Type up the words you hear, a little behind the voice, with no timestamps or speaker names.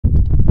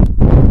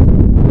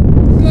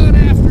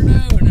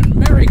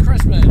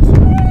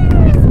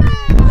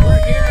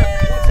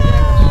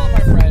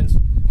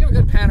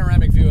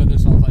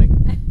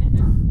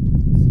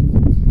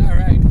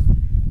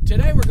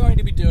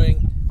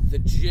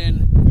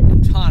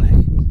and Tonic.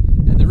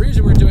 And the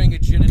reason we're doing a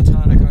gin and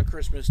tonic on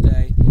Christmas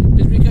Day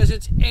is because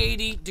it's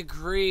 80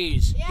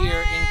 degrees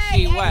here in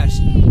Key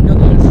West. You'll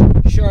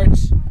lose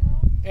shorts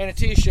and a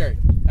t-shirt,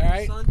 all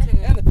right?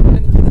 And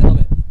the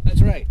helmet.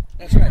 That's right.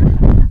 That's right.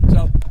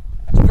 So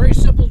it's a very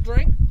simple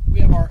drink.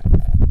 We have our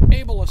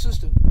able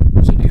assistant,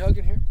 Cindy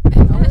Hogan here.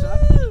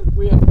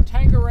 We have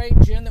Tanqueray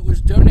gin that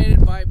was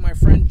donated by my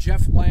friend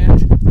Jeff Lange,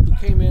 who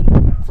came in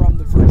from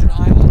the Virgin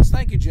Islands.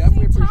 Thank you, Jeff.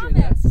 We appreciate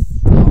that.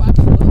 Oh,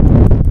 absolutely.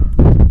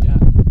 Yeah.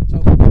 So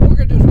what we're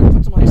going to do is we're going to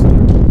put some ice in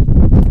there.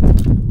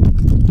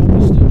 Don't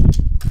be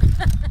stingy.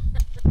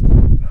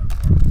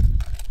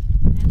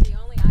 And the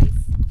only ice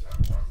we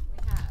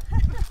have.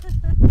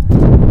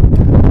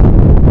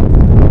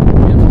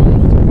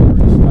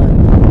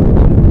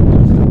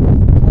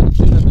 Pour the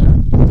gin in there.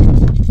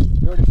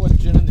 We already poured the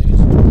gin in these.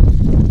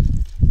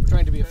 We're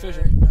trying to be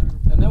efficient.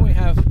 And then we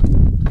have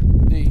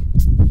the...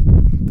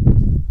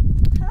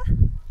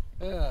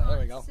 there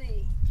we go.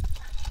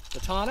 The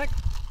tonic.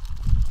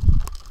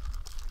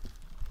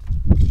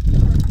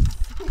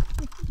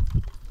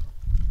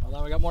 Well,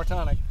 now we got more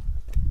tonic.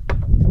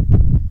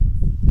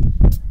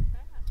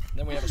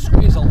 Then we have a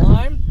squeeze of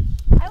lime.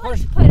 I like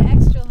to put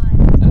extra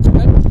lime. That's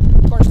good.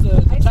 Of course,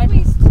 the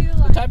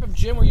type of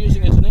gin we're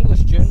using is an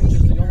English gin, which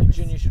is the only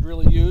gin you should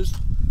really use.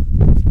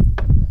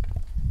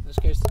 In this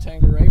case, the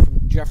Tanqueray from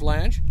Jeff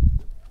Lange.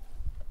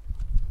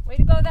 Way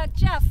to go, that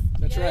Jeff.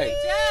 That's Yay, right.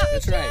 Jeff,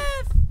 That's Jeff.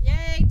 right.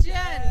 Yay,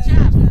 Jeff.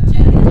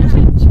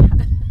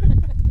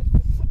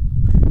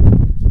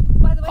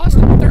 By the way, Cost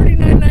him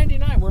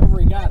 $39.99 wherever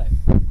he got it.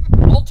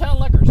 Old Town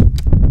Liquors.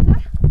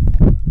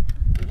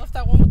 He left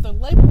that one with the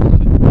label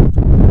on it.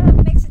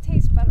 it makes it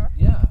taste better.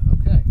 Yeah,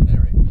 okay. All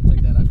right. We'll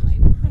take that out.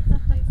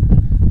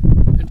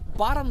 And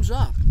bottoms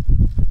up.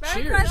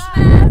 Merry Cheers.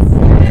 Christmas!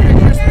 Merry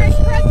Christmas.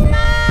 Christmas!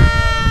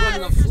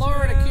 From the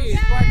Florida Keys,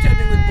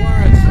 Bartending with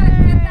Boris.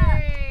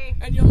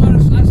 And you'll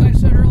notice, as I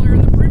said earlier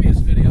in the previous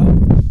video,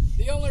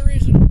 the only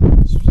reason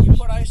we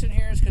put ice in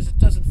here is because it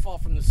doesn't fall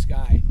from the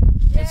sky.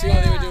 That's the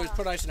only thing we do is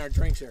put ice in our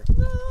drinks here.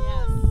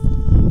 Yes.